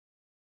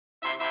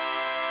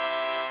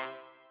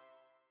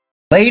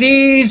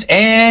Ladies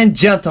and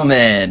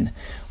gentlemen,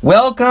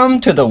 welcome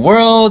to the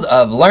world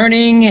of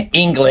learning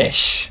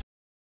English.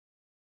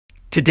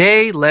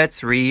 Today,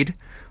 let's read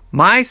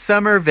My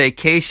Summer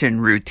Vacation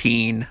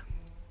Routine.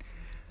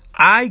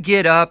 I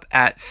get up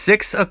at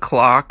 6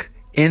 o'clock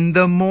in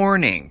the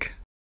morning.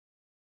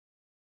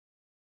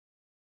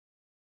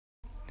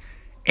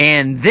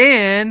 And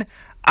then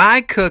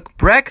I cook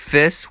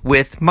breakfast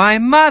with my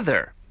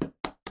mother.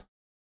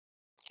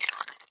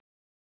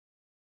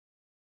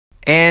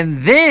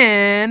 And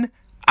then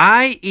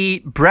I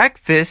eat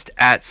breakfast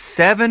at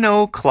 7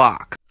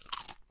 o'clock.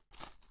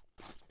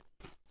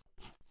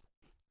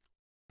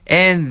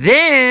 And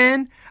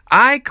then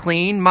I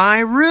clean my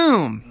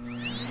room.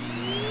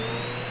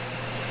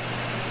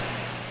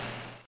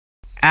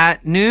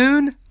 At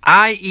noon,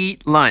 I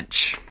eat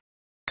lunch.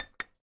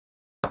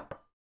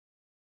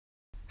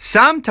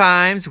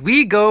 Sometimes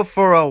we go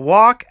for a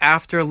walk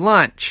after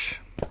lunch.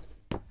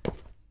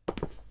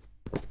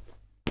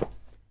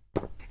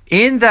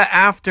 In the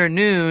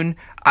afternoon,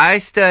 I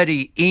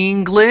study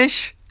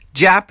English,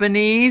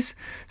 Japanese,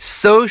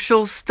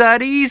 social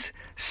studies,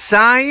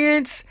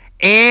 science,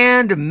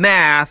 and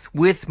math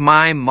with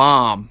my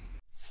mom.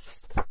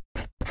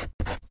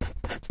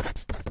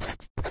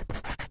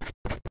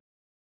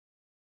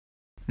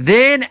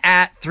 Then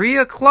at 3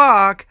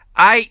 o'clock,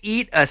 I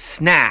eat a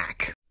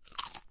snack.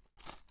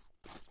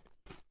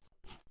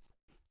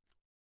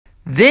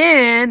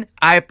 Then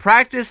I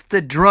practice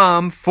the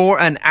drum for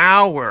an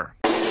hour.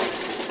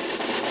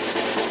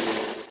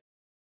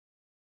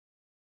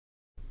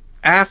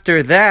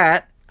 After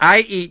that, I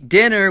eat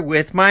dinner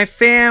with my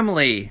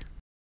family.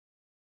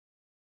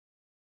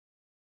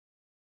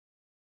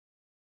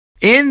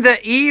 In the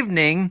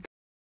evening,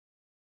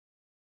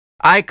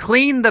 I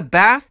clean the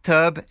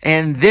bathtub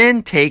and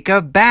then take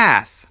a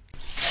bath.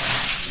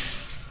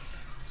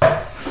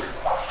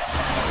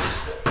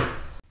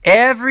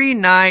 Every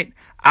night,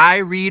 I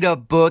read a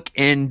book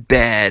in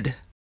bed.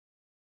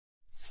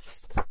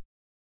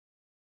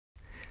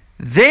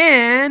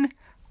 Then,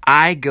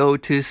 I go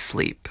to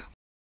sleep.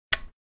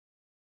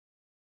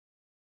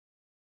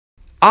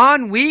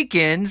 On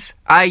weekends,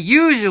 I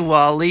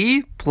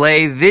usually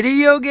play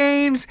video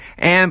games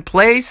and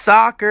play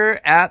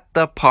soccer at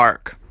the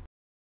park.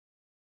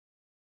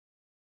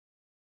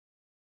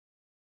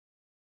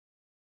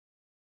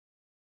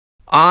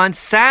 On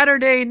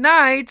Saturday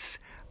nights,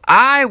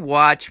 I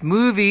watch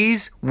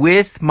movies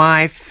with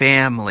my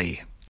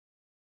family.